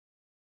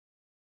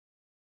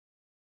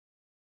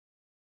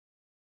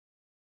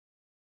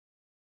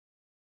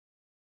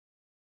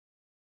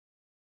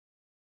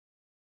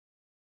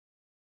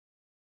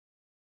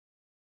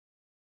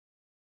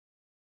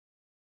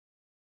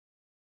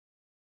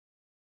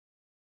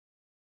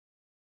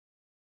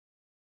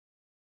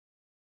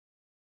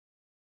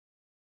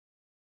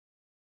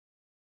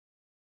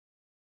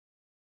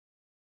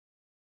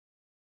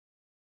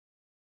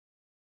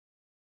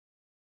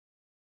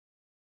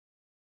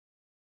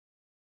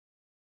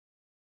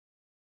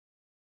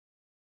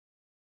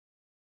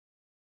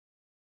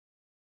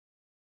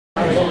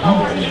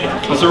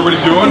How's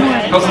everybody doing?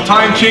 How's the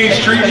time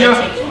change treating you?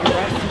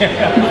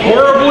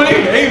 Horribly?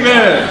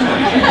 Amen.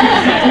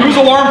 Whose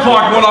alarm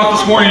clock went off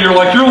this morning? You're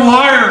like, you're a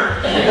liar.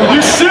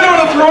 You sit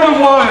on a throne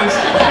of lies.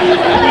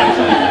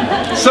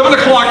 7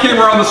 o'clock came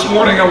around this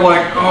morning. I'm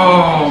like,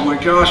 oh my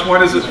gosh, why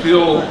does it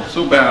feel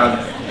so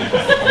bad?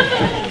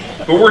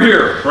 But we're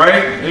here,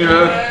 right?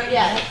 Amen.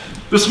 Yeah.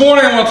 This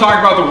morning I want to talk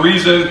about the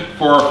reason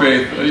for our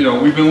faith.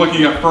 We've been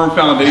looking at firm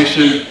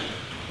foundation.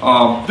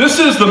 This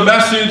is the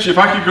message. If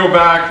I could go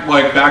back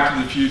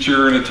to the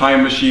future in a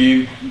time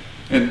machine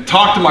and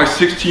talk to my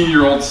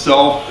 16-year-old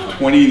self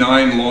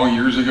 29 long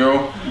years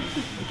ago,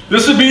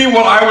 this would be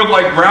what I would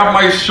grab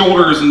my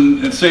shoulders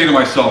and say to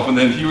myself, and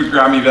then he would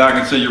grab me back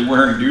and say, "You're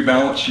wearing New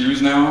Balance shoes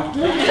now?"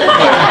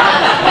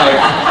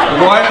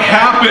 What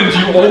happened,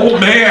 you old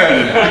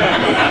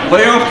man?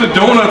 Lay off the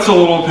donuts a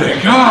little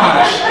bit.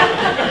 Gosh.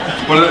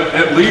 But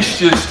at least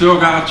you still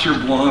got your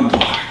blonde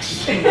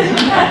locks.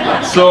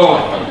 So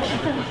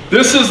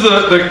this is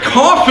the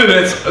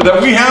confidence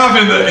that we have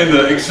in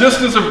the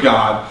existence of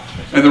God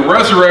and the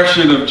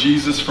resurrection of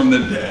Jesus from the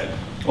dead.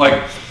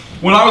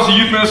 When I was a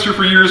youth minister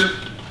for years,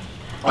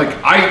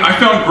 I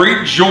found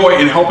great joy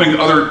in helping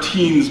other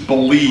teens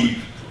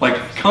believe,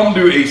 come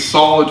to a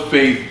solid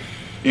faith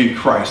in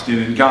Christ and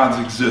in God's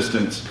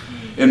existence,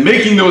 and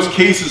making those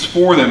cases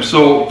for them.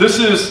 So this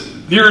is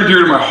near and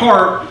dear to my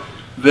heart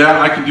that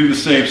I can do the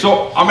same.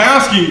 So I'm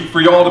asking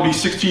for y'all to be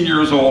 16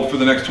 years old for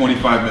the next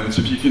 25 minutes.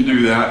 If you can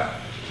do that,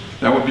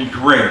 that would be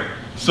great.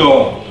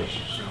 So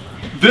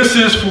this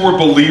is for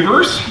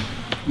believers.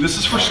 This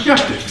is for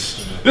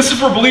skeptics. This is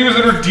for believers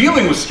that are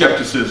dealing with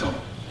skepticism.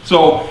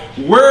 So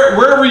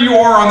wherever you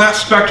are on that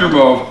spectrum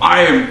of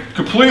I am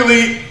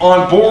completely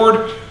on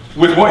board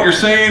with what you're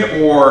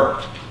saying,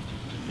 or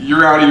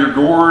you're out of your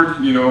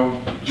gourd,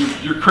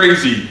 you're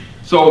crazy.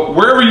 So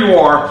wherever you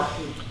are,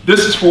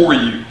 this is for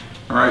you.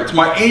 All right, it's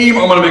my aim.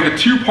 I'm going to make a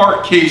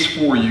two-part case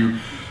for you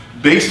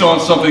based on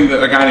something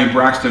that a guy named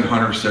Braxton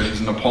Hunter said.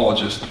 He's an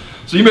apologist.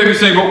 So you may be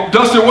saying, well,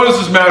 Dustin, what does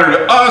this matter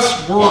to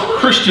us? We're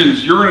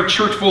Christians. You're in a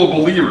church full of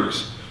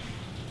believers.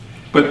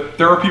 But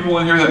there are people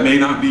in here that may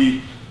not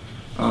be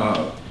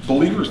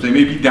believers. They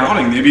may be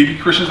doubting. They may be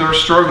Christians that are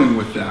struggling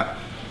with that.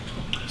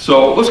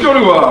 So let's go to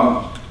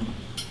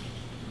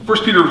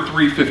 1 Peter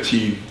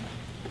 3:15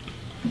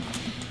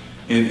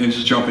 and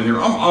just jump in here.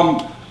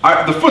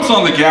 The foot's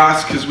on the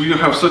gas because we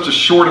have such a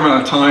short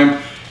amount of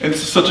time, and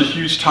it's such a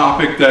huge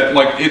topic that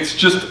it's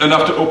just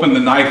enough to open the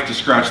knife to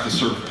scratch the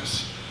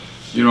surface.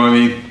 You know what I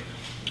mean?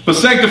 But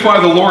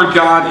sanctify the Lord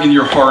God in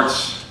your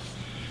hearts,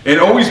 and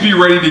always be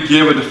ready to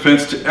give a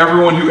defense to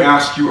everyone who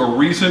asks you a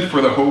reason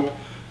for the hope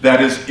that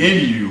is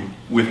in you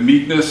with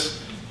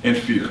meekness and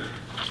fear.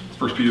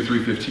 1 Peter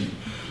 3:15.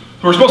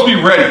 So we're supposed to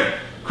be ready.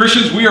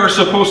 Christians, we are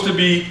supposed to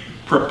be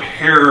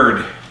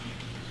prepared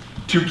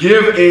to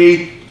give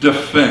a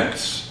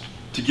defense,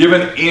 to give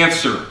an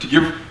answer, to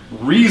give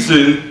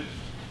reason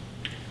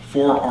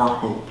for our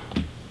hope.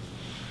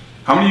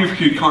 How many of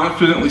you could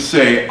confidently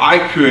say, I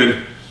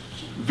could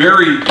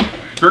very,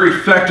 very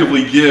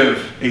effectively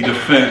give a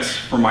defense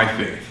for my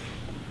faith?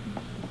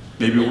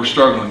 Maybe we're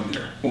struggling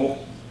there. Well,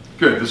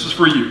 good. This is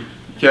for you.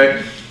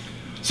 Okay?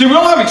 See, we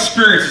all have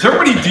experiences.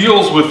 Everybody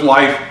deals with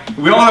life.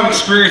 We all have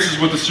experiences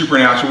with the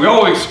supernatural. We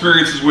all have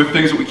experiences with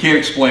things that we can't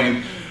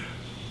explain.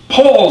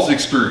 Paul's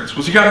experience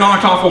was he got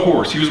knocked off a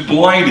horse. He was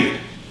blinded.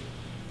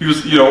 He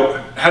was,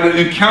 had an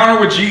encounter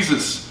with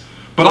Jesus.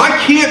 But I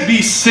can't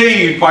be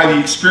saved by the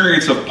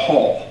experience of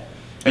Paul.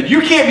 And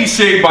you can't be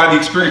saved by the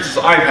experiences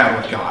I've had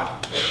with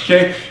God.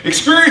 Okay?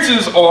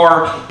 Experiences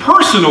are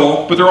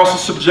personal, but they're also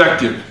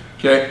subjective.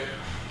 Okay?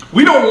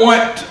 We don't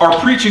want our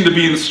preaching to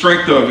be in the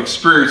strength of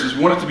experiences.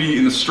 We want it to be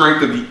in the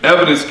strength of the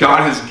evidence God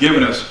has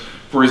given us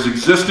for his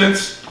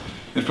existence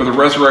and for the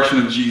resurrection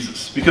of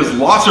Jesus. Because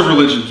lots of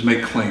religions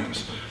make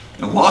claims.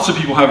 And lots of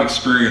people have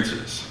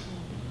experiences.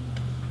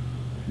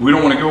 We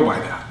don't want to go by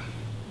that.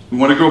 We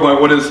want to go by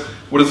what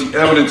does the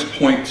evidence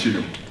point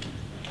to.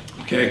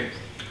 Okay?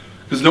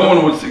 Because no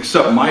one would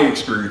accept my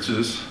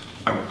experiences.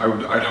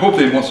 I'd hope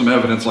they'd want some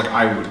evidence like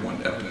I would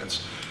want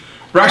evidence.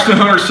 Braxton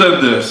Hunter said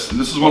this, and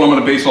this is what I'm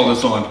going to base all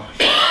this on.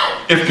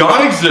 If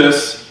God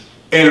exists,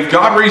 and if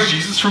God raised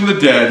Jesus from the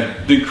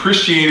dead, then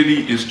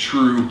Christianity is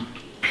true,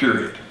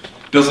 period.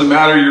 Doesn't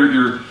matter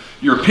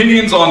your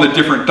opinions on the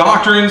different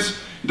doctrines.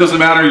 It doesn't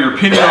matter your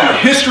opinion on the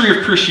history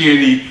of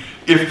Christianity.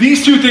 If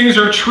these two things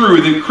are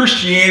true, then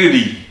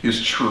Christianity is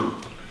true.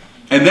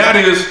 And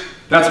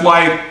that's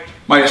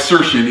my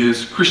assertion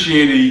is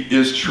Christianity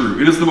is true.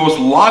 It is the most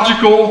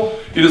logical,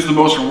 it is the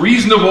most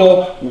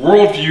reasonable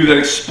worldview that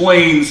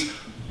explains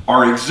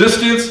our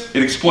existence.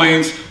 It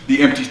explains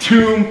the empty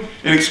tomb.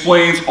 It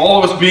explains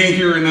all of us being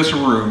here in this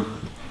room.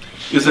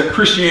 Is that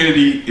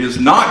Christianity is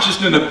not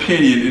just an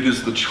opinion, it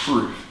is the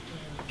truth.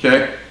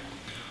 Okay?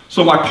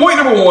 So my point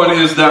number one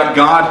is that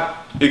God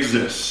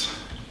exists.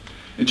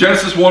 In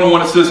Genesis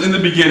 1:1 it says, in the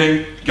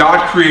beginning,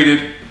 God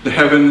created the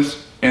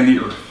heavens and the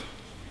earth.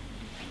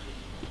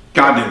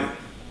 God did it.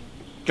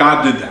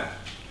 God did that.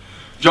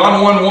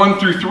 John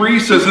 1:1-3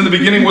 says, in the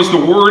beginning was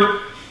the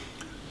Word.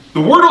 The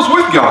Word was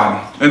with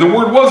God, and the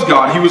Word was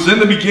God. He was in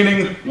the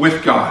beginning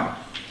with God.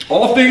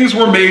 All things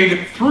were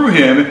made through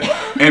him,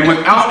 and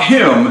without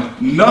him,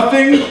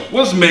 nothing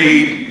was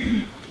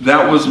made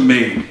that was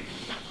made.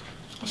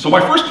 So my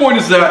first point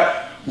is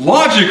that,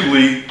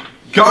 logically,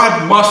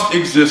 God must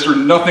exist or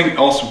nothing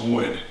else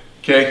would.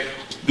 Okay?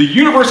 The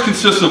universe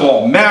consists of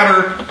all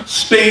matter,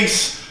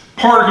 space,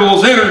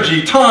 particles,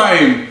 energy,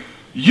 time,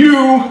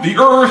 you, the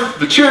earth,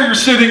 the chair you're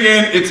sitting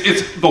in,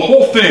 it's the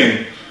whole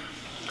thing.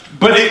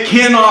 But it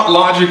cannot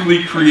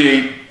logically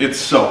create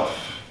itself.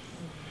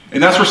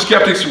 And that's where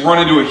skeptics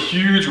run into a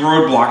huge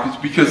roadblock. It's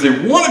because they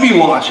want to be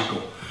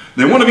logical.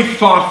 They want to be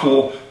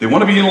thoughtful. They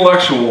want to be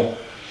intellectual.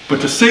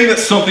 But to say that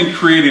something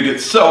created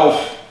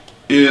itself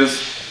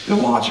is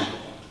illogical.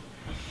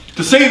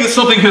 To say that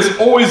something has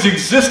always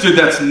existed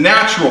that's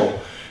natural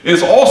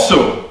is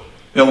also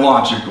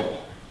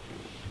illogical.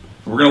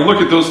 We're going to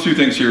look at those two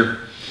things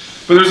here.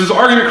 But there's this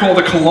argument called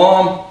the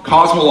Kalam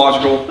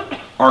cosmological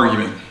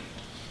argument.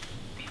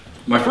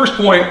 My first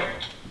point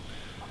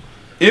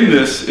in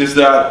this is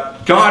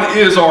that God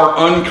is our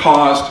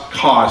uncaused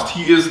cause.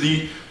 He is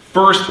the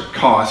first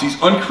cause.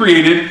 He's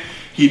uncreated.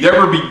 He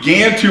never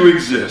began to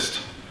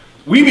exist.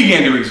 We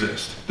began to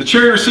exist. The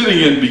chair you're sitting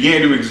in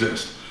began to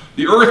exist.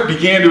 The earth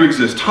began to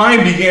exist.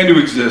 Time began to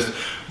exist.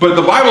 But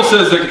the Bible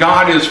says that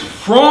God is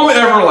from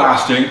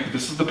everlasting,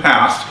 this is the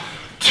past,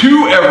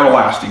 to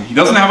everlasting. He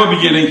doesn't have a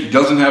beginning. He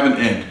doesn't have an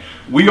end.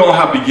 We all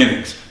have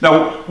beginnings.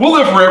 Now, we'll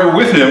live forever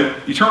with him,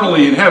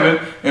 eternally in heaven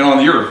and on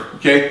the earth.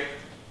 Okay?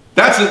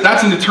 That's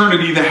an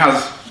eternity that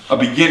has a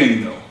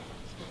beginning, though,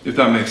 if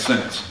that makes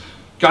sense.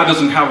 God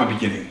doesn't have a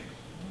beginning.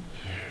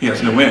 He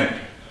has no end.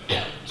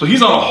 So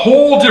he's on a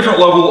whole different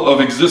level of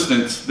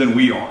existence than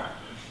we are.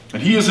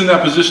 And he is in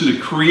that position to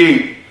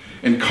create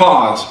and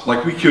cause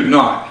like we could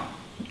not.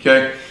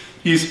 Okay?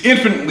 He's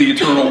infinitely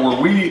eternal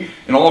where we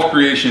and all of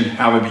creation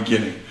have a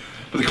beginning.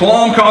 But the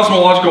Kalam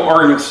cosmological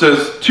argument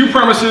says two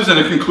premises and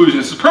a conclusion.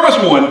 This is premise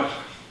one: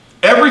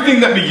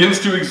 everything that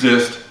begins to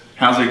exist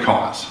has a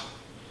cause.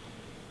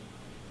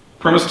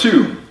 Premise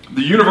two: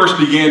 the universe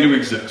began to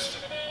exist.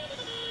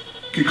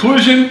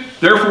 Conclusion: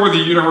 therefore the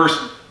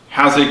universe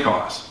has a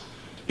cause.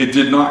 It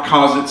did not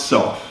cause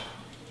itself.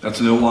 That's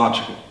an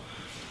illogical.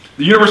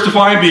 The universe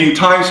defined being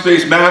time,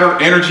 space,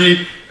 matter,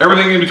 energy,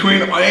 everything in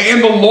between,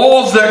 and the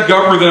laws that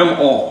govern them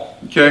all.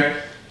 Okay?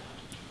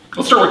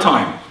 Let's start with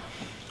time.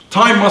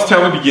 Time must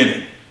have a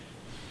beginning.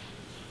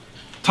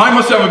 Time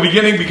must have a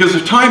beginning because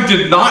if time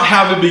did not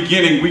have a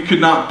beginning, we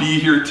could not be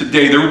here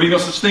today. There would be no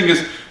such thing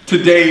as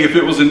today if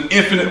it was an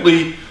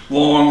infinitely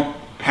long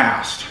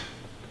past.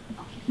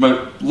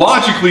 But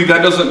logically,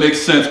 that doesn't make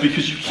sense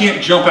because you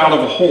can't jump out of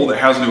a hole that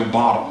has no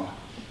bottom.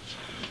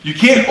 You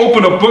can't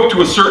open a book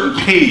to a certain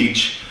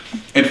page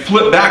and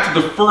flip back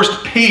to the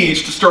first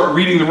page to start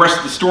reading the rest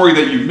of the story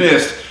that you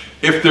missed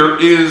if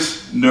there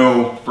is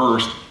no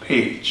first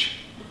page.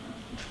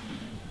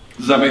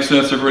 Does that make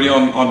sense, everybody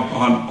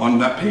on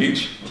that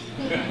page?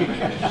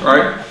 All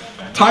right?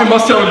 Time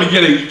must have a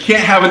beginning. You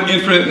can't have an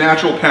infinite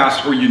natural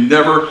past or you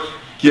never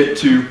get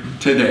to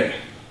today.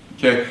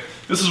 Okay?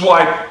 This is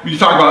why when you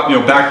talk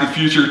about, Back to the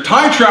Future,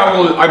 time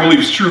travel, I believe,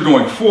 is true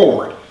going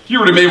forward. If you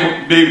were to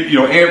maybe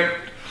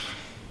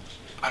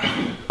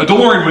a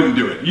DeLorean wouldn't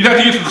do it. You'd have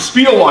to get to the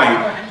speed of light.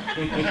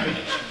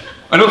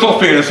 I know it's all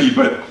fantasy,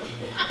 but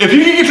if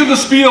you could get to the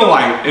speed of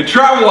light and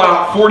travel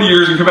out 40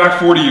 years and come back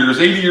 40 years,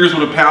 80 years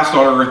would have passed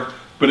on Earth,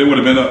 but it would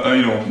have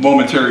been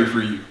momentary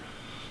for you.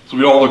 So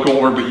we all look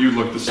older, but you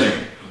look the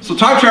same. So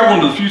time travel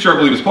into the future, I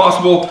believe, is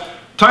possible.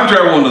 Time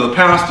travel into the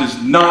past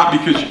is not,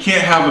 because you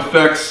can't have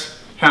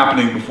effects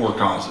happening before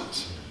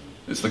causes.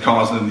 It's the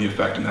cause and then the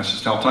effect, and that's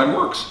just how time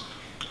works.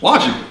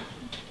 Logically.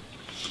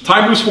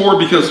 Time moves forward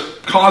because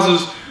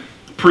causes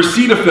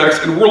precede effects,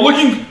 and we're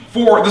looking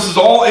for, this is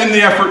all in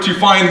the effort to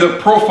find the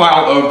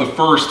profile of the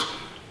first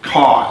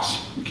cause.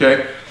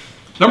 Okay?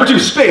 Number two,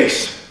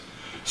 space.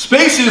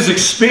 Space is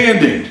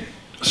expanding.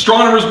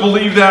 Astronomers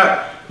believe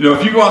that.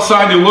 If you go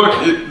outside and you look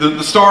at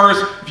the stars,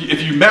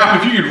 if you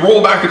could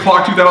roll back the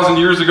clock 2,000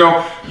 years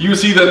ago, you would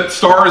see that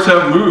stars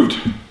have moved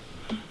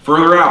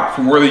further out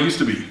from where they used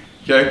to be.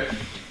 Okay?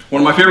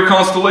 One of my favorite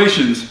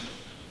constellations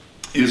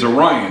is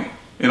Orion.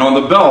 And on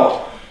the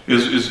belt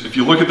is if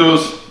you look at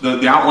those,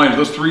 the outline of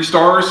those three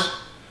stars,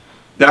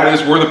 that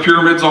is where the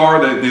pyramids are.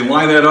 They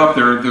line that up.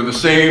 They're the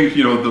same.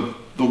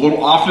 The little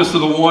offness of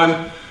the one,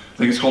 I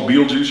think it's called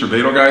Betelgeuse or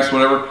Betelgeuse,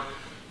 whatever.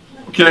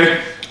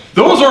 Okay?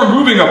 Those are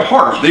moving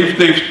apart.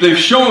 They've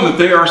shown that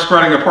they are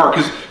spreading apart.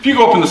 Because if you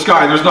go up in the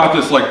sky, there's not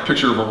this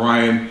picture of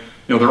Orion.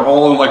 They're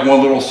all in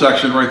one little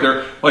section right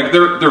there.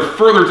 They're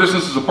further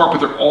distances apart, but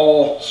they're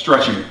all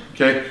stretching.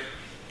 Okay?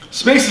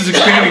 Space is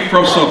expanding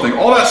from something.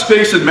 All that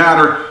space and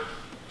matter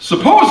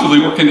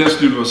supposedly were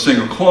condensed into a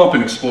single clump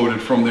and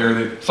exploded from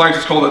there.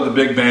 Scientists call that the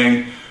Big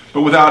Bang.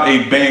 But without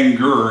a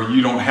banger,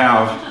 you don't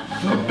have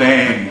the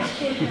bang.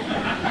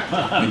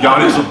 And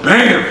God is a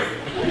banger.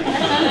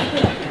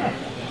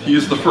 He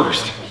is the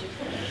first.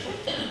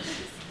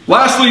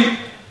 Lastly,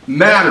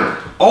 matter.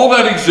 All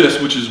that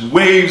exists, which is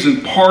waves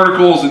and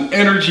particles and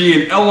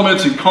energy and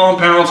elements and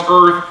compounds,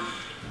 earth,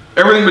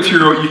 everything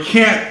material, you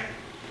can't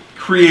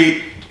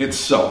create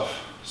itself.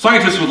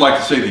 Scientists would like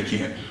to say they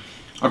can.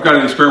 I've got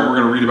an experiment we're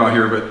going to read about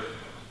here,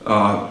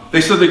 but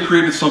they said they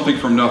created something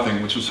from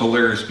nothing, which was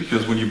hilarious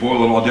because when you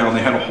boil it all down,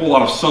 they had a whole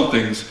lot of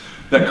somethings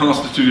that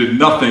constituted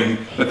nothing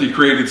that they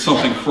created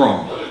something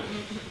from.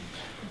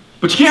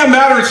 But you can't have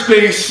matter in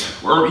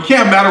space, or you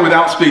can't have matter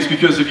without space,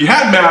 because if you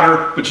had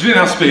matter, but you didn't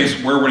have space,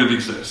 where would it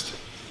exist?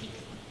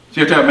 So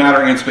you have to have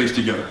matter and space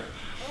together.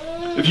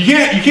 If you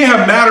can't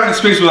have matter and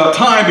space without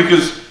time,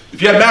 because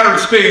if you had matter in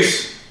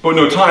space but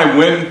no time,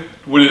 when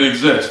would it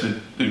exist?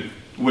 It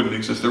wouldn't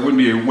exist. There wouldn't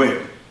be a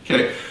when.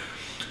 Okay?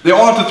 They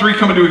all have to three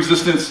come into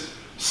existence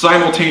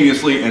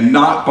simultaneously and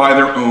not by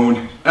their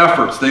own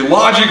efforts. They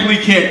logically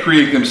can't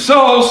create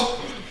themselves,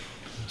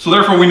 so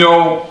therefore we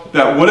know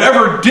that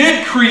whatever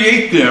did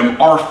create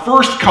them, our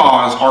first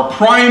cause, our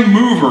prime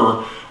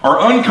mover,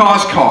 our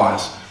uncaused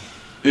cause,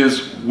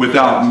 is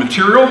without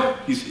material.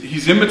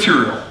 He's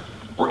immaterial,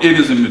 or it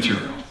is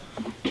immaterial.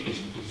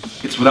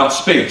 It's without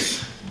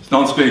space. It's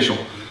non-spatial.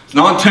 It's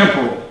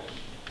non-temporal.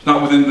 It's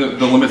not within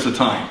the limits of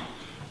time.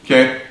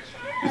 Okay?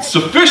 It's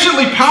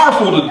sufficiently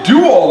powerful to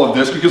do all of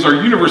this because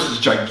our universe is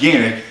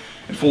gigantic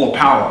and full of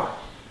power.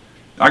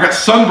 I got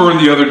sunburned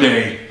the other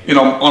day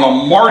on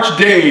a March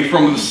day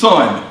from the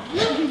sun.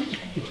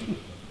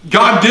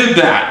 God did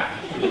that.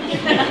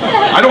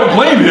 I don't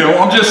blame him.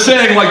 I'm just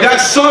saying, like, that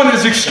sun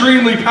is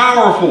extremely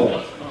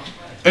powerful.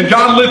 And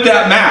God lit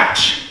that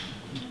match.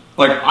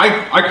 Like,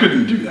 I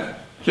couldn't do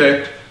that.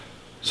 Okay?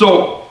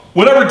 So,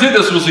 whatever did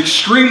this was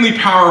extremely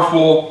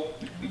powerful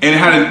and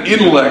had an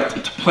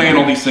intellect to plan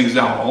all these things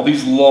out, all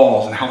these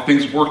laws and how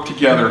things work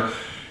together.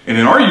 And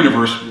in our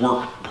universe,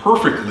 work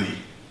perfectly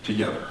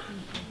together.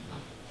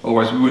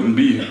 Otherwise, we wouldn't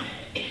be here.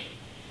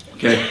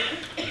 Okay?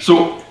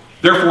 So,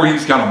 therefore,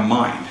 he's got a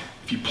mind.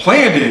 If he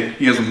planned it,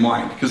 he has a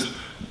mind. Because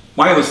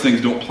mindless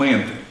things don't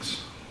plan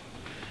things.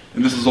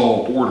 And this is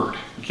all ordered.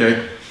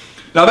 Okay?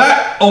 Now,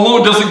 that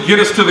alone doesn't get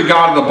us to the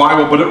God of the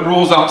Bible, but it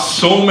rules out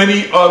so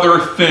many other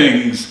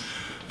things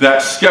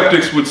that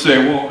skeptics would say,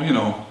 well, you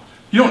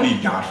don't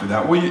need God for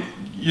that. Well,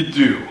 you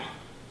do.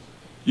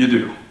 You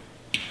do.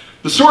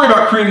 The story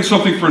about creating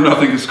something for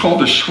nothing is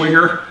called the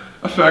Schwinger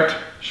effect.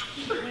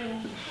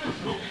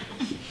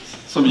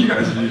 Some of you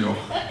guys do.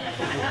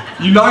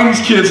 You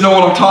 90s kids know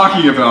what I'm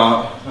talking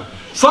about.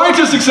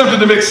 Scientists attempted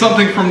to make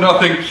something from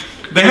nothing.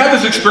 They had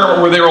this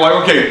experiment where they were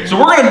like, okay, so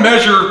we're going to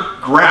measure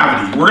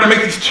gravity. We're going to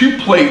make these two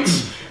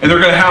plates, and they're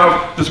going to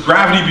have this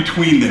gravity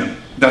between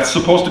them that's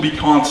supposed to be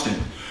constant.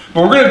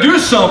 But we're going to do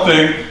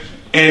something,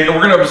 and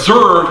we're going to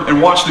observe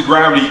and watch the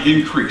gravity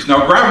increase.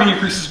 Now, gravity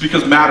increases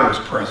because matter is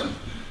present.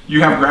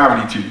 You have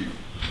gravity to you.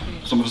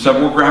 Some of us have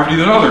more gravity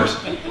than others.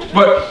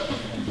 But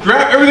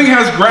everything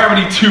has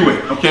gravity to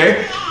it,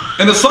 okay?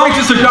 And the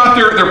scientists have got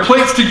their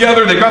plates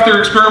together, they got their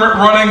experiment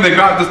running, they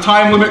got the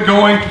time limit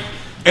going,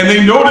 and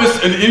they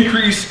noticed an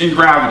increase in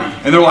gravity.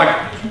 And they're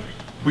like,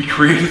 we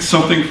created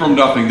something from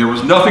nothing. There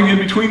was nothing in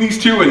between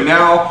these two, and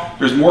now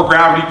there's more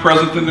gravity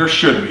present than there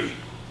should be.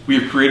 We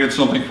have created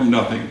something from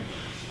nothing,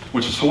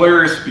 which is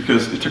hilarious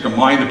because it took a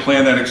mind to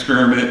plan that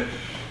experiment.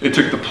 It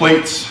took the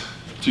plates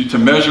to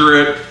measure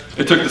it.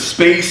 It took the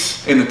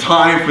space and the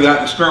time for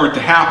that experiment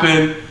to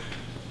happen.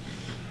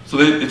 So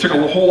it took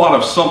a whole lot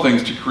of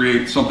somethings to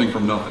create something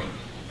from nothing.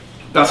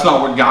 That's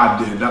not what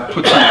God did. That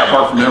puts him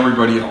apart from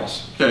everybody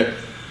else. Okay?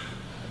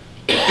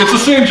 It's the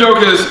same joke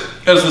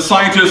as the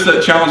scientists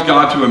that challenged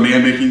God to a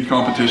man-making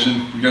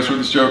competition. You guys heard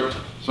this joke?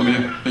 Some of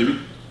you, maybe?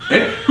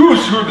 Hey,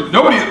 who's heard it?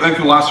 Nobody, I think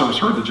the last service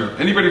heard the joke.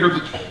 Anybody heard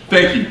it?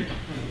 Thank you.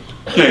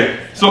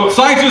 Okay, so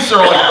scientists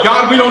are like,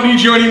 God, we don't need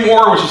you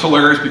anymore, which is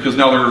hilarious because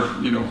now they're,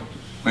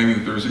 claiming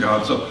that there's a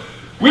God. So,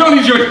 we don't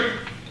need you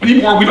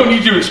anymore. We don't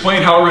need you to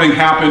explain how everything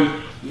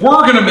happened.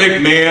 We're going to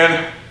make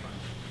man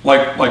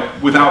like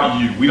without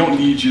you. We don't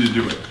need you to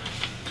do it.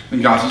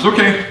 And God says,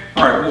 okay,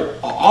 all right,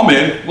 well, I'm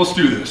in. Let's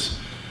do this.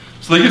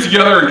 So they get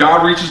together and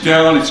God reaches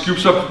down, he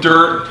scoops up the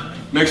dirt,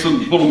 makes a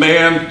little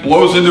man,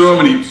 blows into him,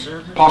 and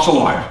he pops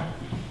alive.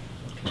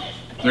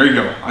 There you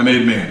go. I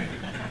made man.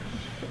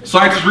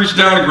 Scientist reaches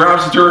down and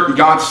grabs the dirt, and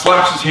God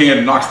slaps his hand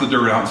and knocks the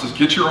dirt out and says,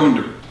 get your own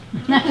dirt.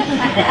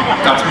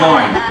 That's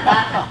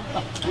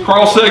mine.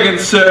 Carl Sagan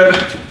said,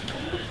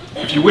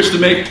 if you wish to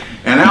make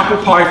an apple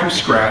pie from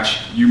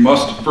scratch, you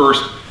must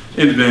first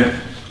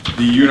invent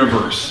the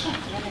universe.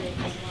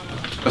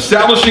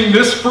 Establishing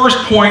this first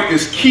point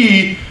is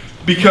key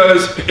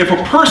because if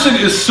a person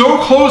is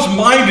so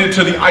close-minded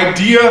to the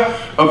idea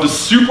of the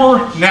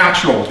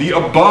supernatural, the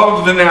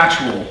above the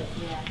natural,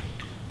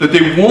 that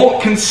they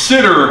won't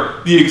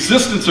consider the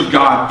existence of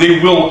God, they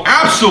will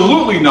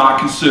absolutely not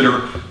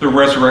consider the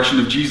resurrection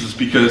of Jesus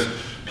because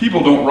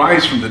people don't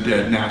rise from the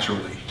dead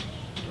naturally.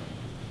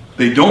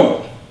 They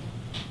don't.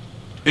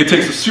 It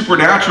takes a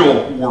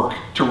supernatural work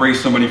to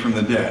raise somebody from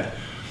the dead.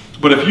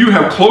 But if you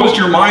have closed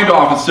your mind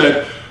off and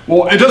said,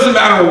 well, it doesn't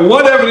matter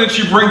what evidence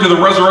you bring to the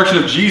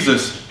resurrection of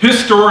Jesus,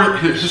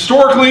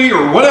 historically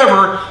or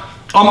whatever,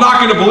 I'm not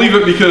going to believe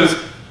it because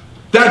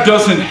that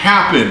doesn't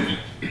happen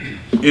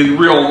in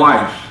real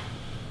life.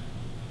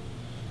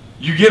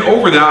 you get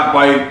over that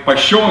by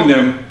showing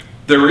them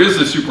there is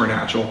a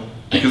supernatural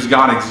because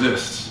God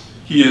exists.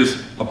 He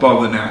is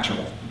above the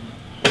natural.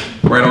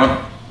 Right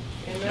on?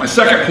 Amen. My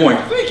second point,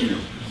 thank you.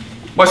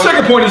 My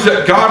second point is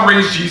that God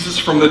raised Jesus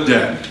from the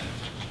dead.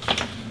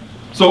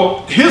 So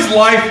his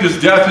life, his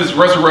death, his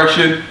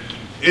resurrection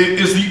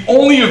is the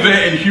only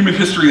event in human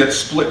history that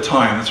split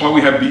time. That's why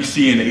we have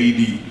BC and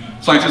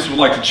AD. Scientists would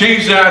like to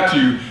change that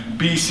to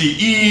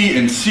BCE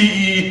and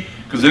CE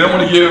because they don't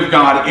want to give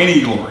God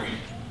any glory.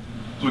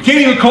 So we can't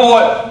even call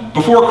it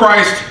before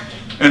Christ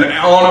and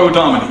Anno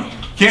Domini.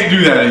 Can't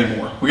do that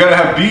anymore. We got to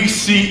have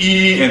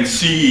BCE and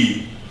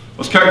CE.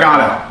 Let's cut God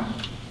out.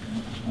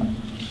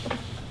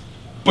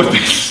 But they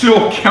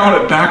still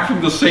count it back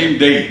from the same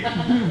date.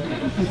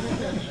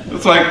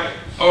 It's like,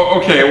 oh,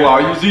 okay,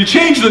 well, you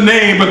change the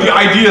name, but the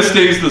idea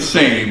stays the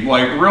same.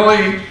 Like,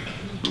 really?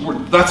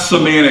 That's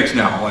semantics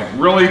now. Like,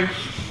 really?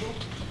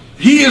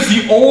 He is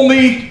the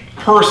only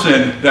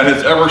person that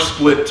has ever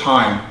split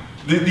time.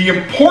 The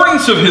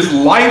importance of his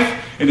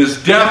life and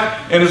his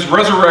death and his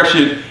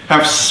resurrection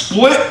have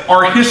split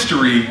our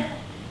history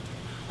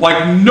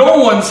like no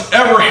one's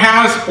ever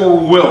has or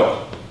will.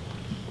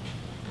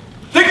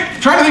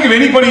 Try to think of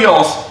anybody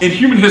else in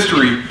human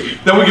history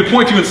that we could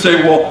point to and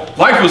say, well,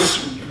 life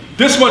was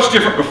this much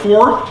different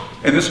before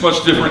and this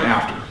much different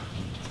after.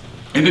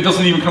 And it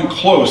doesn't even come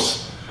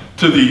close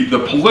to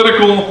the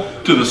political,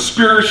 to the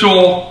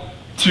spiritual,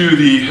 to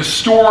the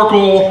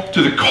historical,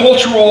 to the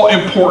cultural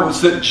importance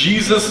that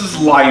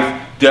Jesus'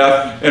 life,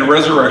 death, and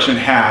resurrection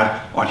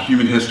had on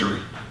human history.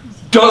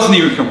 Doesn't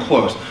even come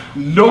close.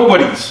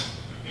 Nobody's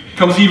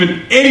comes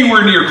even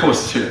anywhere near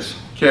close as his.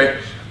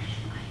 Okay?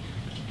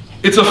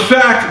 It's a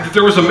fact that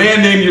there was a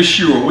man named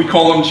Yeshua, we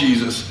call him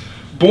Jesus,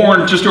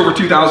 born just over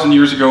 2,000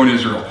 years ago in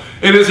Israel.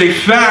 It is a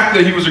fact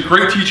that he was a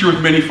great teacher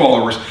with many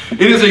followers.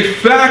 It is a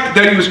fact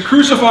that he was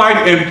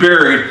crucified and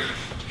buried.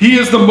 He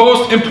is the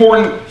most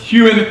important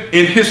human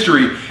in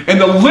history.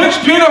 And the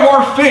linchpin of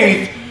our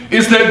faith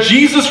is that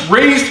Jesus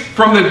raised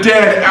from the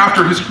dead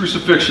after his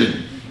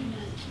crucifixion.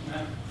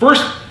 1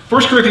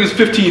 Corinthians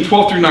 15,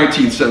 12 through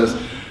 19 says,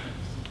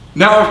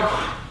 now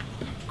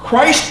if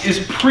Christ is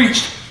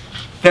preached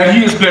that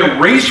he has been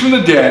raised from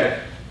the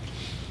dead,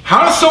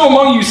 how does some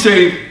among you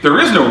say there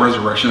is no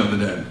resurrection of the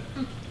dead?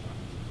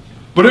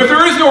 But if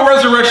there is no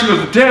resurrection of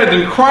the dead,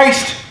 then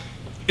Christ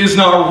is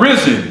not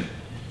risen.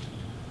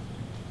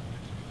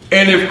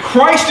 And if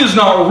Christ is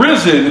not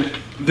risen,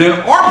 then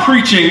our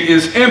preaching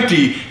is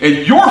empty,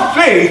 and your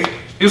faith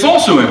is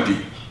also empty.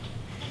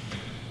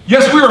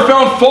 Yes, we are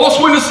found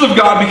false witnesses of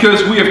God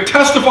because we have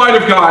testified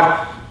of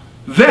God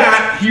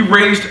that he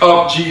raised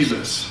up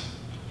Jesus,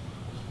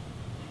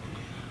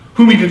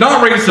 whom he did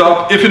not raise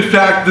up, if in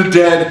fact the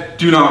dead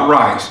do not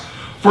rise.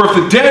 For if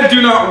the dead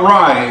do not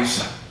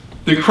rise,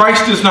 then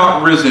Christ is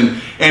not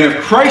risen. And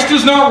if Christ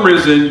is not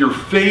risen, your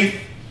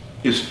faith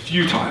is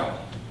futile.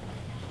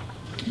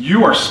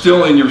 You are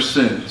still in your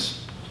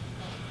sins.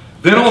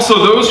 Then also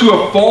those who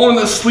have fallen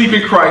asleep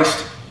in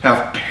Christ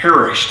have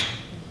perished.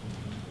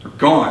 They're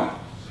gone.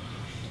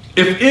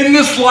 If in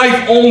this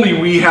life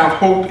only we have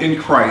hope in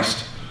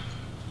Christ,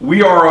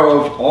 we are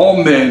of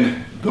all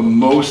men the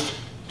most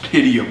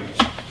pitiable.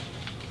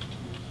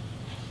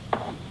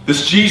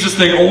 This Jesus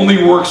thing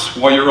only works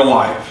while you're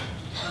alive.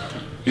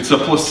 It's a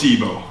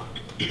placebo.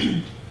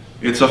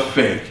 It's a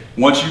fake.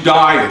 Once you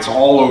die, it's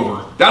all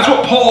over. That's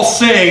what Paul's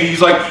saying.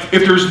 He's like,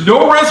 if there's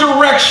no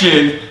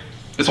resurrection,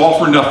 it's all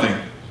for nothing.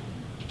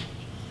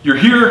 You're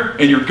here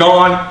and you're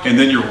gone, and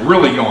then you're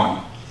really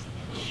gone.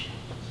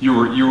 You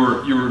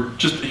were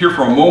just here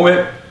for a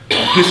moment.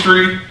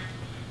 History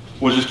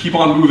will just keep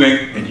on moving,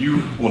 and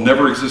you will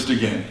never exist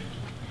again.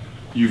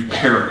 You've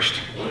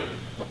perished.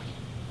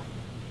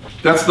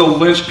 That's the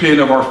linchpin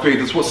of our faith.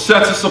 It's what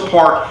sets us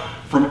apart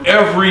from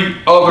every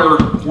other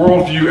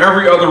worldview,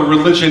 every other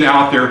religion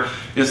out there,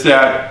 is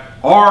that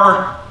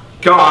our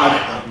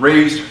God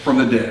raised from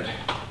the dead.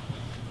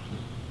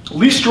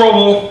 Lee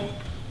Strobel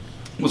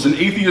was an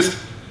atheist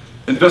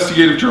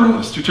investigative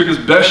journalist who took his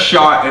best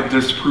shot at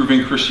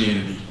disproving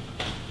Christianity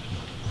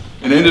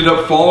and ended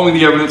up following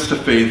the evidence to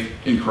faith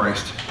in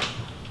Christ.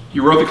 He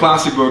wrote the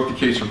classic book, The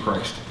Case for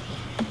Christ.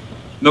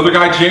 Another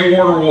guy, J.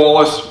 Warner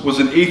Wallace, was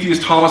an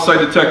atheist homicide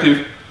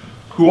detective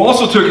who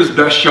also took his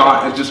best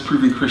shot at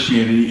disproving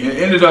Christianity and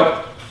ended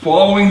up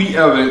following the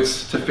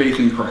evidence to faith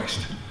in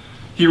Christ.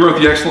 He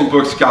wrote the excellent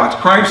books God's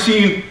Crime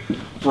Scene,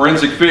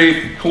 Forensic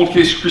Faith, Cold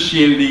Case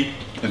Christianity,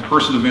 and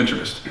Person of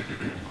Interest.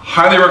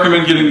 Highly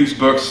recommend getting these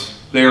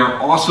books. They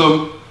are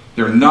awesome.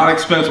 They're not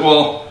expensive.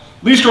 Well,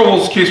 Lee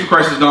Strobel's Case for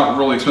Christ is not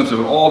really expensive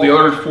at all. The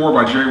other four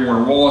by J.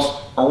 Warner Wallace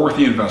are worth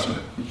the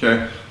investment.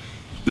 Okay?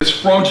 This is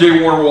from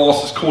J. Warner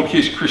Wallace's Cold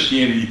Case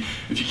Christianity.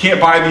 If you can't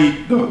buy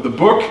the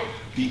book,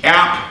 the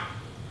app,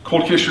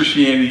 Cold Case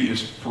Christianity,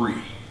 is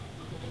free.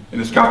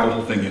 And it's got the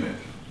whole thing in it.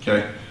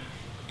 Okay?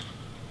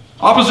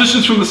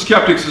 Oppositions from the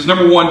skeptics is,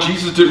 number one,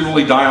 Jesus didn't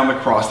really die on the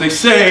cross. They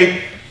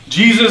say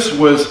Jesus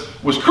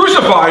was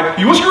crucified.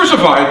 He was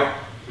crucified,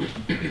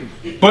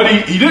 but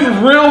he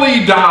didn't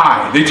really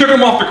die. They took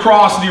him off the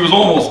cross and he was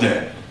almost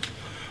dead.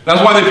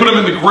 That's why they put him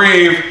in the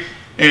grave,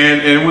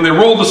 and when they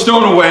rolled the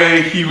stone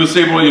away, he was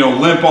able to,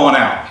 limp on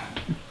out.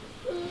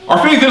 Our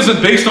faith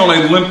isn't based on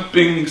a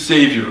limping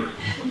Savior.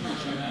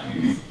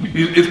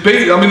 It's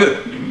based,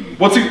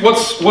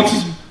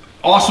 what's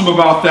awesome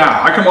about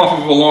that? I come off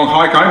of a long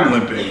hike, I'm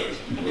limping.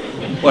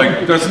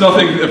 Like, there's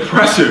nothing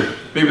impressive.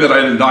 Maybe that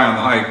I didn't die on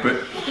the hike,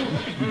 but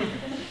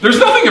there's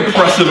nothing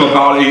impressive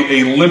about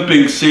a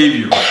limping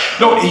Savior.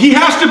 No, he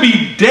has to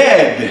be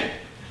dead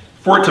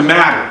for it to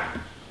matter.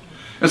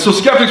 And so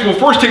skeptics will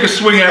first take a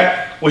swing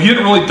at, well, he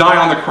didn't really die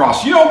on the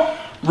cross.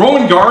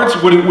 Roman guards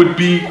would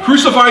be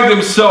crucified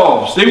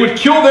themselves. They would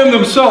kill them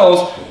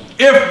themselves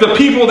if the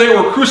people they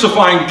were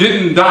crucifying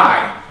didn't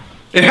die.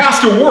 It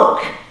has to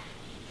work.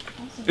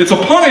 It's a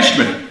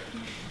punishment.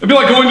 It'd be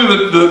like going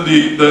to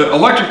the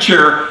electric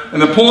chair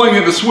and then pulling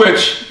at the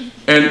switch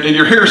and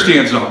your hair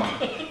stands up.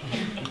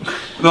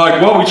 They're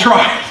like, well, we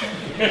tried.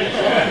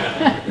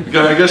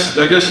 I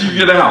guess you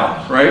get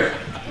out, right?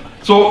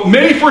 So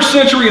many 1st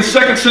century and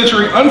 2nd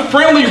century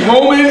unfriendly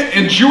Roman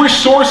and Jewish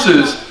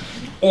sources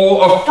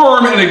will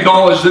affirm and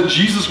acknowledge that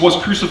Jesus was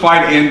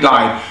crucified and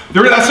died.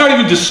 That's not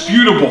even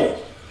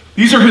disputable.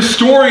 These are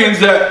historians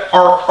that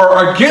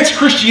are against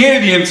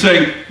Christianity and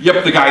saying,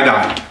 yep, the guy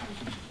died.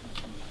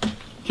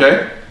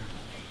 Okay?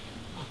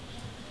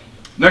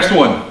 Next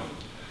one.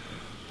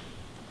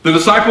 The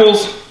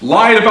disciples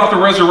lied about the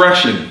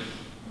resurrection.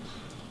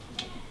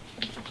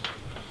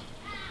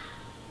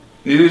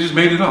 They just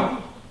made it up.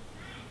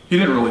 He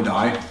didn't really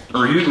die,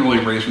 or he didn't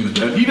really raise from the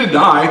dead. He did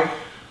die.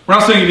 We're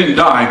not saying he didn't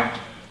die,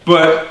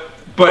 but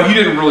he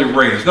didn't really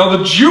raise. Now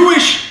the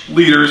Jewish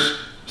leaders,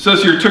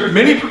 says here, took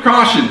many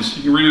precautions,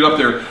 you can read it up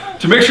there,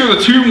 to make sure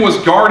the tomb was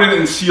guarded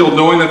and sealed,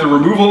 knowing that the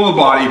removal of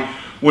the body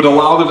would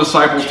allow the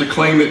disciples to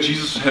claim that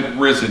Jesus had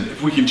risen.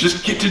 If we can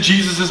just get to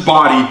Jesus'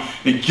 body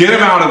and get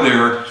him out of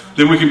there,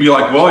 then we can be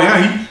like, well,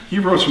 yeah, he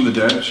rose from the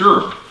dead,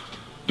 sure.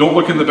 Don't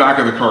look in the back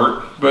of the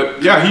cart,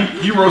 but yeah,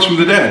 he rose from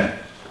the dead.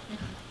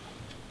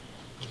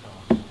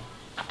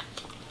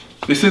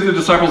 They said the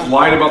disciples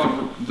lied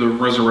about the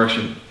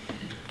resurrection.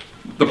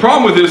 The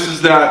problem with this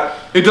is that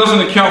it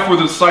doesn't account for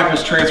the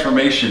disciples'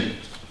 transformation.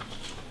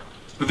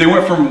 That they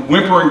went from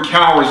whimpering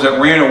cowards that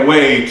ran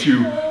away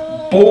to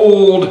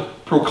bold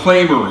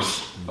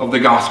proclaimers of the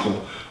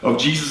gospel, of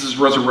Jesus'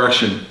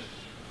 resurrection.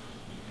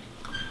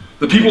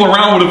 The people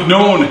around would have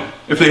known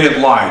if they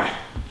had lied.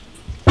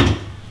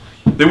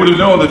 They would have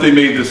known that they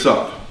made this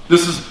up.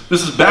 This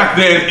is back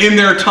then in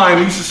their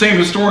time. These same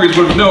historians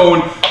would have known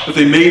that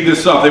they made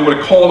this up. They would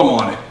have called them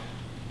on it.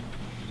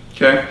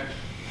 Okay?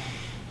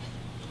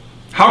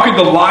 How could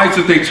the lies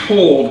that they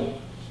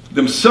told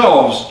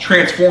themselves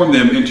transform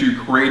them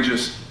into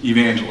courageous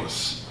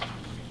evangelists?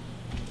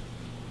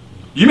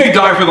 You may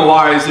die for the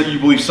lies that you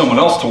believe someone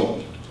else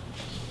told,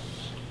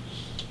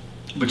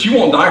 but you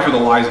won't die for the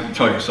lies that you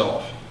tell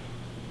yourself.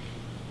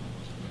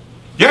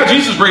 Yeah,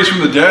 Jesus raised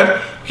from the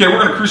dead. Okay, we're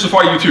going to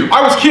crucify you too.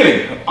 I was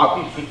kidding.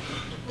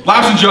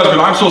 Lapse in judgment.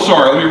 I'm so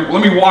sorry.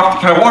 Let me walk.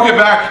 Can I walk it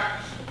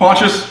back,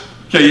 Pontius?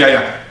 Okay,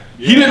 yeah.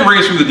 He didn't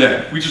raise from the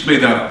dead. We just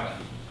made that up.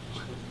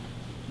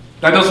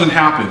 That doesn't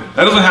happen.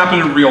 That doesn't happen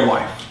in real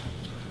life.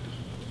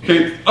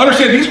 Okay,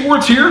 understand these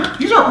words here,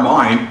 these aren't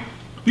mine.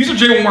 These are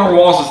J. Warner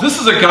Wallace's. This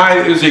is a guy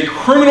that is a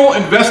criminal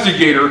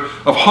investigator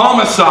of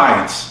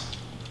homicides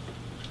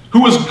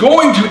who is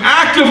going to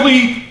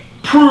actively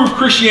prove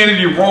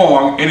Christianity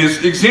wrong and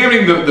is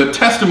examining the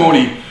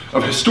testimony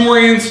of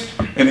historians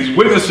and these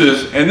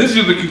witnesses, and these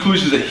are the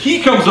conclusions that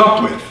he comes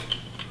up with.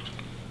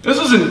 This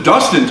isn't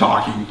Dustin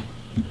talking.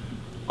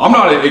 I'm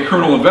not a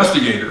criminal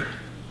investigator.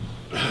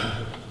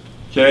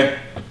 Okay?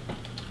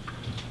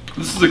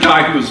 This is a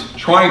guy who was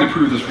trying to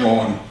prove this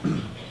wrong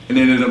and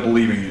ended up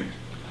believing it.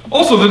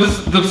 Also,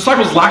 the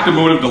disciples lacked a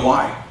motive to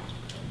lie.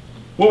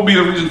 What would be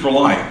the reason for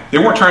lying? They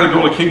weren't trying to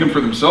build a kingdom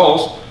for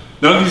themselves.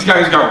 None of these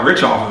guys got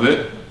rich off of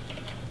it.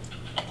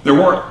 There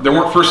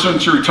weren't first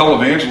century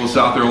televangelists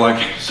out there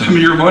like, send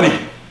me your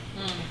money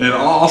and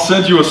I'll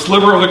send you a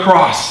sliver of the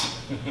cross.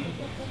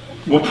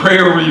 We'll pray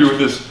over you with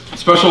this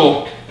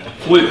special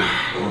fleet.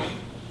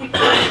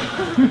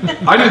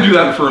 I didn't do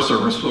that in the first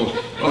service, so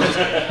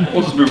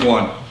we'll just move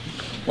on.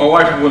 My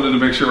wife wanted to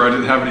make sure I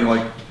didn't have any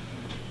like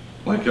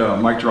mic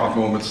drop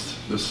moments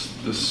this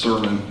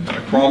sermon. I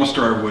promised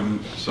her I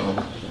wouldn't, so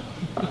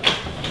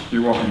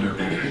you're welcome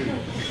to.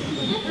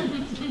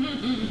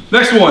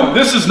 Next one.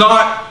 This is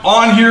not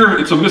on here.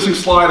 It's a missing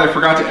slide. I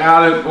forgot to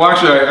add it. Well,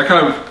 actually, I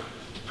kind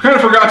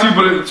of forgot to,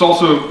 but it's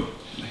also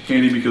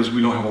handy because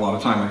we don't have a lot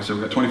of time. Like I said,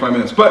 we've got 25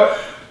 minutes. But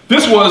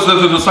this was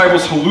that the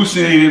disciples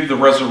hallucinated the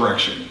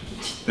resurrection.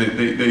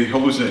 They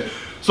hallucinated.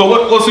 So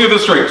let's get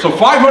this straight. So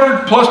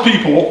 500 plus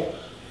people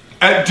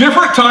at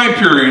different time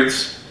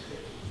periods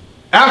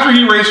after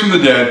he raised from the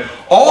dead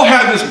all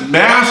had this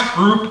mass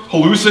group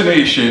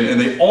hallucination,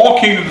 and they all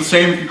came to the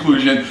same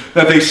conclusion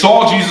that they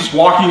saw Jesus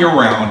walking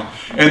around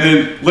and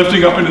then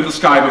lifting up into the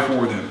sky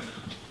before them.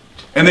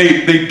 And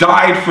they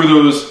died for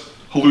those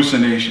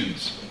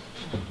hallucinations.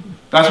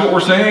 That's what we're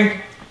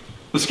saying?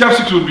 The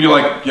skeptics would be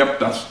like, yep,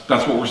 that's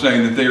what we're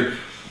saying.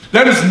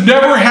 That has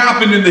never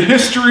happened in the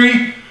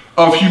history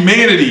of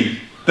humanity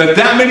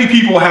that many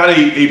people had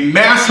a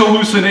mass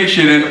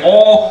hallucination and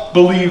all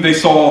believed they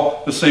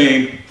saw the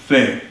same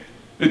thing.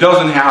 It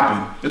doesn't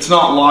happen. It's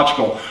not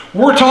logical.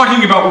 We're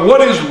talking about what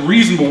is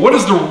reasonable. What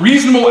is the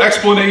reasonable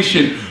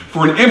explanation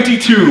for an empty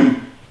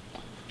tomb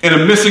and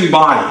a missing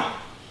body?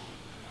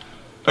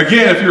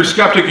 Again, if you're a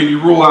skeptic and you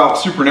rule out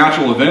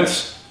supernatural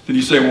events, then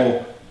you say, well,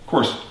 of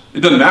course, it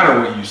doesn't matter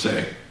what you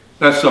say.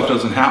 That stuff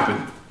doesn't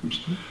happen.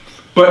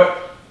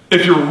 But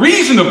if you're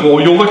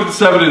reasonable, you'll look at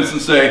this evidence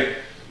and say,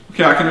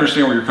 okay, I can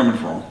understand where you're coming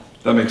from.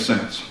 That makes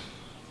sense.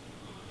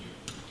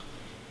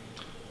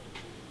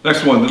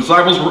 Next one. The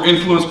disciples were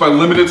influenced by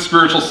limited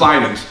spiritual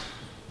sightings.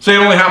 Say it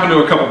only happened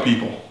to a couple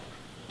people.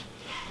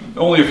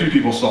 Only a few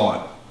people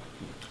saw it.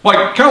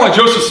 Kind of like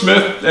Joseph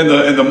Smith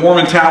and the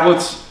Mormon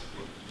tablets.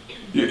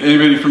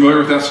 Anybody familiar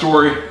with that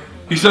story?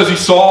 He says he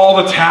saw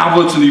all the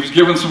tablets and he was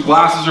given some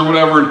glasses or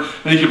whatever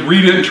and he could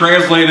read it and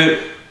translate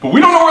it. But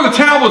we don't know where the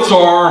tablets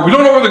are. And we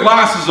don't know where the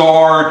glasses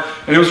are.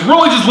 And it was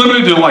really just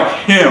limited to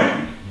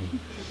him.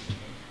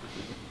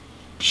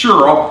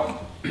 Sure,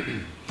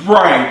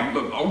 right,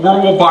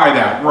 we'll buy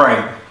that,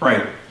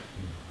 right.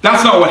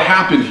 That's not what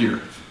happened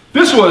here.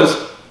 This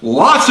was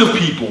lots of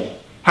people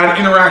had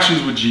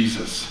interactions with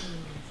Jesus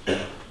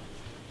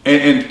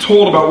and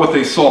told about what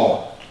they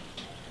saw.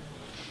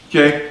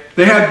 Okay?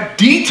 They had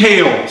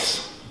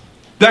details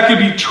that could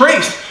be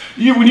traced.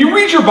 When you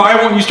read your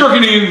Bible and you start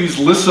getting into these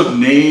lists of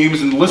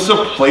names and lists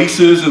of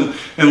places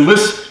and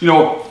lists,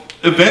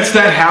 events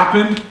that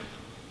happened,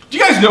 do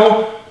you guys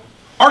know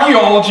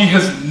archaeology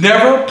has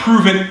never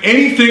proven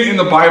anything in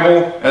the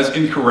Bible as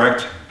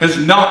incorrect, has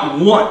not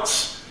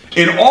once.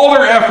 In all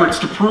their efforts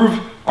to prove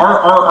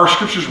our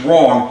scriptures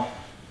wrong,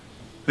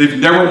 they've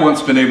never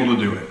once been able to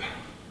do it.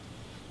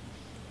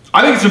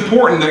 I think it's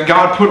important that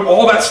God put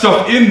all that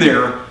stuff in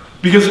there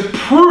because it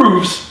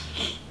proves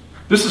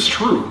this is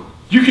true.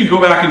 You can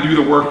go back and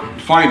do the work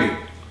and find it.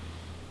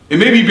 It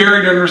may be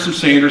buried under some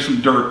sand or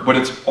some dirt, but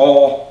it's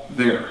all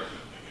there.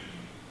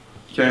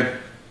 Okay?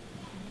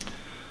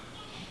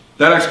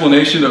 That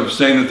explanation of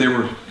saying that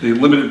they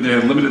had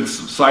limited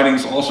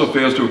sightings also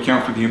fails to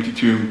account for the empty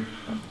tomb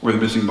or the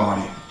missing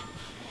body.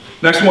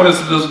 Next one is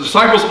the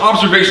disciples'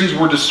 observations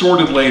were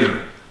distorted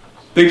later.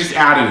 They just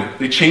added it.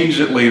 They changed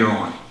it later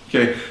on.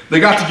 Okay? They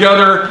got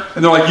together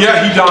and they're like,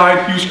 yeah, he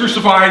died. He was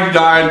crucified. He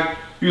died.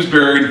 He was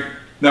buried.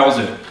 That was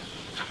it.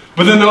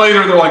 But then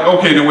later they're like,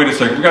 okay, no, wait a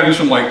second. We got to do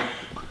some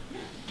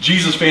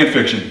Jesus fan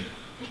fiction.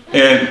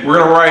 And we're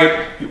going to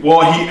write,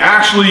 well, he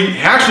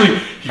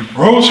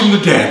rose from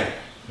the dead.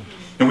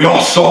 And we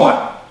all saw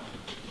it.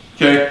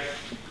 Okay?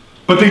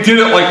 But they did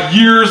it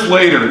years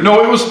later.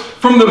 No, it was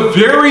from the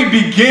very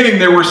beginning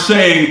they were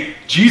saying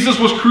Jesus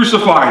was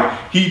crucified.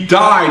 He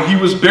died. He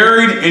was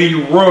buried and he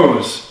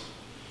rose.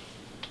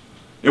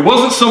 It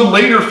wasn't some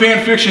later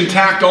fan fiction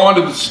tacked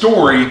onto the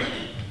story,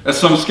 as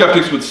some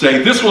skeptics would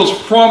say. This was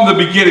from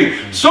the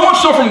beginning. So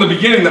much so from the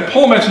beginning that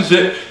Paul mentions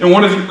it in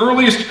one of the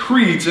earliest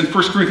creeds in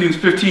 1 Corinthians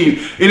 15.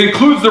 It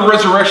includes the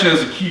resurrection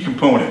as a key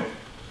component.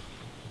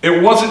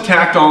 It wasn't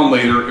tacked on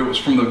later. It was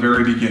from the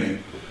very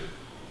beginning.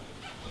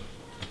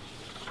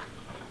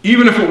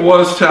 Even if it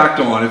was tacked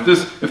on,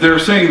 if they were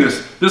saying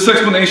this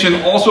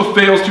explanation also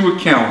fails to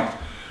account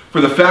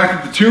for the fact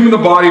that the tomb and the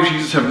body of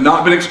Jesus have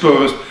not been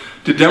exposed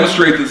to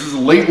demonstrate that this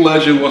late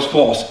legend was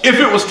false. If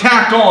it was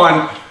tacked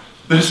on,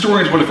 the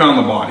historians would have found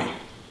the body.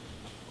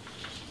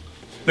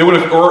 They would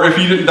have, or if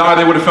he didn't die,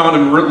 they would have found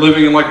him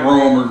living in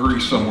Rome or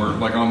Greece somewhere,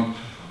 on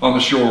the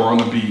shore, on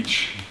the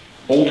beach.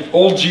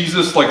 Old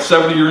Jesus,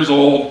 70 years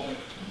old,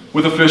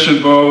 with a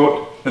fishing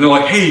boat. And they're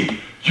like, hey,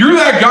 you're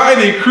that guy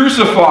they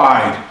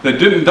crucified that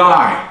didn't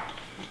die.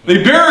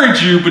 They buried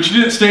you, but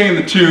you didn't stay in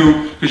the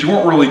tomb because you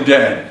weren't really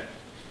dead.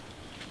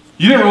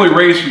 You didn't really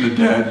raise from the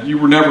dead. You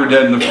were never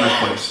dead in the first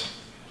place.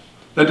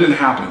 That didn't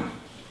happen.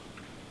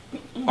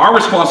 Our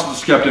response to the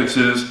skeptics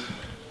is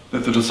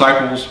that the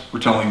disciples were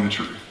telling the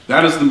truth.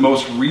 That is the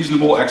most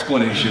reasonable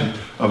explanation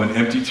of an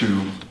empty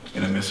tomb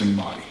and a missing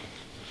body.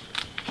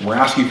 We're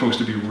asking folks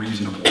to be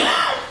reasonable.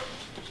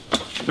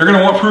 They're going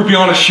to want proof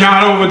beyond a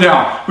shadow of a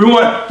doubt. We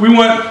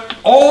want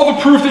all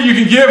the proof that you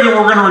can give, and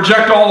we're going to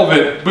reject all of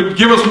it, but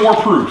give us more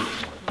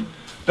proof.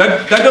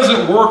 That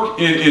doesn't work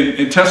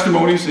in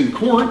testimonies in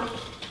court.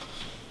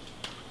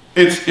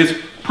 It's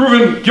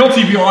proven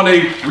guilty beyond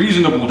a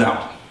reasonable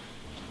doubt.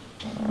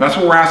 That's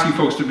what we're asking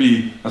folks to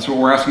be. That's what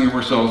we're asking of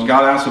ourselves.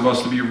 God asks of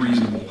us to be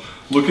reasonable.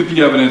 Look at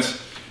the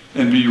evidence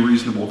and be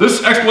reasonable.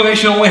 This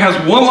explanation only has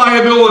one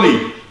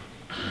liability.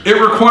 It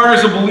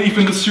requires a belief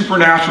in the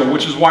supernatural,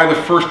 which is why the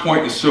first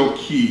point is so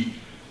key.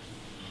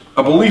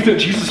 A belief that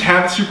Jesus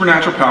had the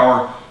supernatural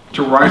power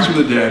to rise from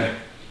the dead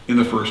in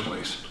the first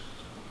place.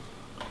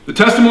 The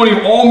testimony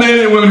of all men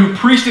and women who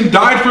preached and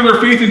died for their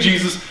faith in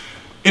Jesus,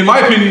 in my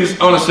opinion, is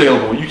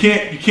unassailable. You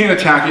can't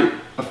attack it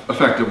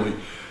effectively.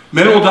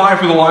 Men will die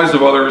for the lies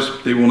of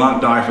others. They will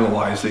not die for the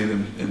lies they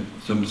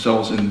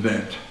themselves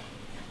invent.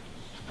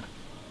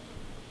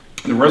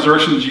 The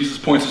resurrection of Jesus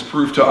points as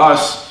proof to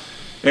us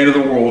and to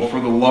the world for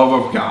the love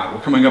of God.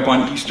 We're coming up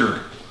on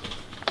Easter.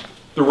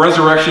 The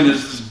resurrection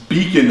is this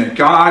beacon that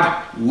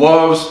God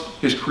loves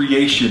his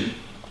creation.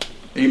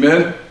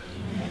 Amen?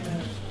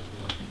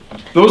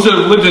 Those that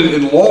have lived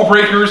in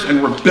lawbreakers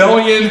and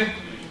rebellion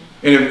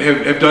and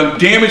have done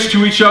damage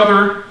to each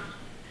other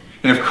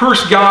and have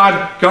cursed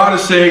God, God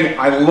is saying,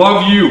 I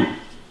love you.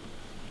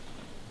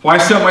 That's why I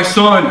sent my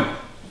son.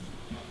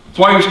 That's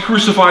why he was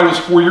crucified, was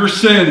for your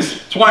sins.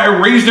 That's why I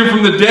raised him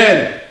from the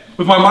dead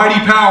with my mighty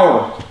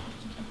power.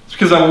 It's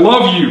because I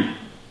love you.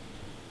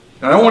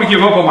 And I don't want to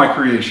give up on my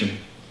creation.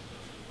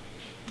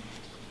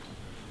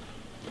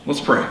 Let's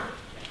pray.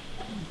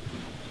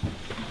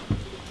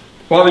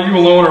 Father, you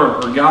alone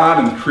are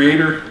God and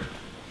Creator,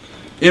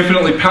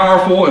 infinitely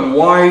powerful and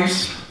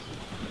wise,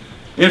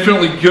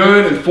 infinitely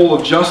good and full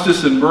of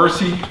justice and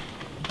mercy.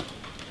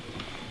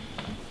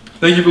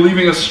 Thank you for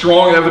leaving us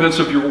strong evidence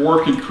of your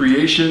work in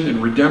creation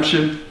and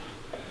redemption.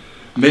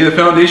 May the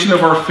foundation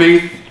of our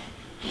faith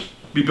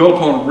be built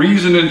upon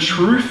reason and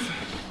truth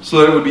so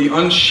that it would be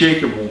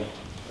unshakable.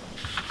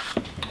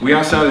 We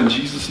ask that in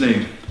Jesus'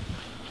 name.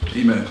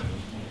 Amen.